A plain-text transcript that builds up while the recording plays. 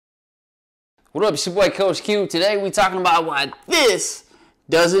What up, it's your boy Coach Q. Today we talking about why this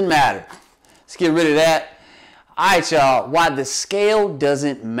doesn't matter. Let's get rid of that. Alright y'all, why the scale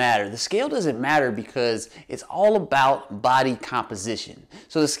doesn't matter. The scale doesn't matter because it's all about body composition.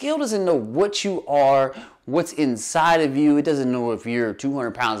 So the scale doesn't know what you are, what's inside of you. It doesn't know if you're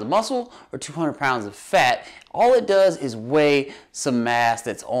 200 pounds of muscle or 200 pounds of fat. All it does is weigh some mass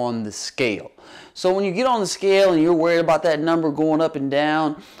that's on the scale. So when you get on the scale and you're worried about that number going up and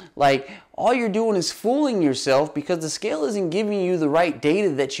down, like all you're doing is fooling yourself because the scale isn't giving you the right data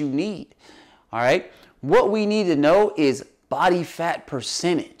that you need. All right. What we need to know is body fat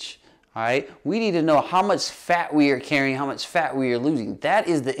percentage. All right. We need to know how much fat we are carrying, how much fat we are losing. That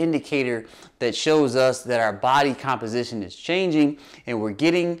is the indicator that shows us that our body composition is changing and we're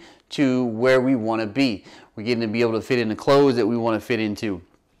getting to where we want to be. We're getting to be able to fit in the clothes that we want to fit into.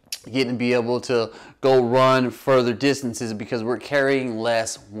 Getting to be able to go run further distances because we're carrying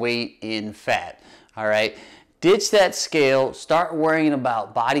less weight in fat. All right. Ditch that scale. Start worrying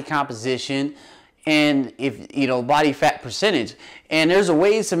about body composition and body fat percentage. And there's a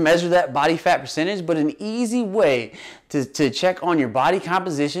ways to measure that body fat percentage, but an easy way to check on your body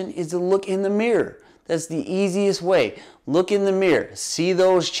composition is to look in the mirror. That's the easiest way. Look in the mirror. See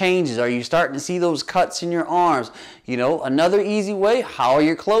those changes. Are you starting to see those cuts in your arms? Another easy way, how are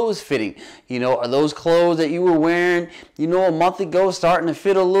your clothes fitting? Are those clothes that you were wearing, a month ago starting to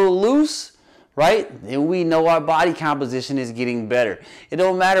fit a little loose? Right? Then we know our body composition is getting better. It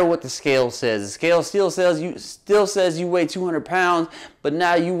don't matter what the scale says. The scale still says you weigh 200 pounds, but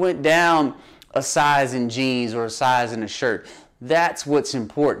now you went down a size in jeans or a size in a shirt. That's what's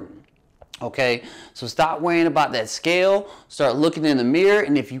important. Okay, so stop worrying about that scale, start looking in the mirror,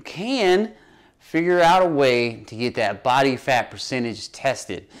 and if you can, figure out a way to get that body fat percentage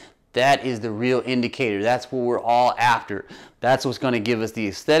tested. That is the real indicator. That's what we're all after. That's what's going to give us the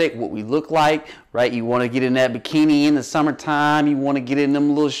aesthetic, what we look like, right? You want to get in that bikini in the summertime, you want to get in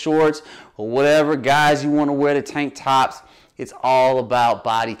them little shorts, or whatever. Guys, you want to wear the tank tops. It's all about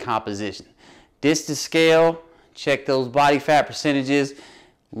body composition. Ditch the scale, check those body fat percentages.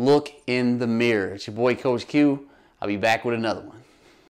 Look in the mirror. It's your boy Coach Q. I'll be back with another one.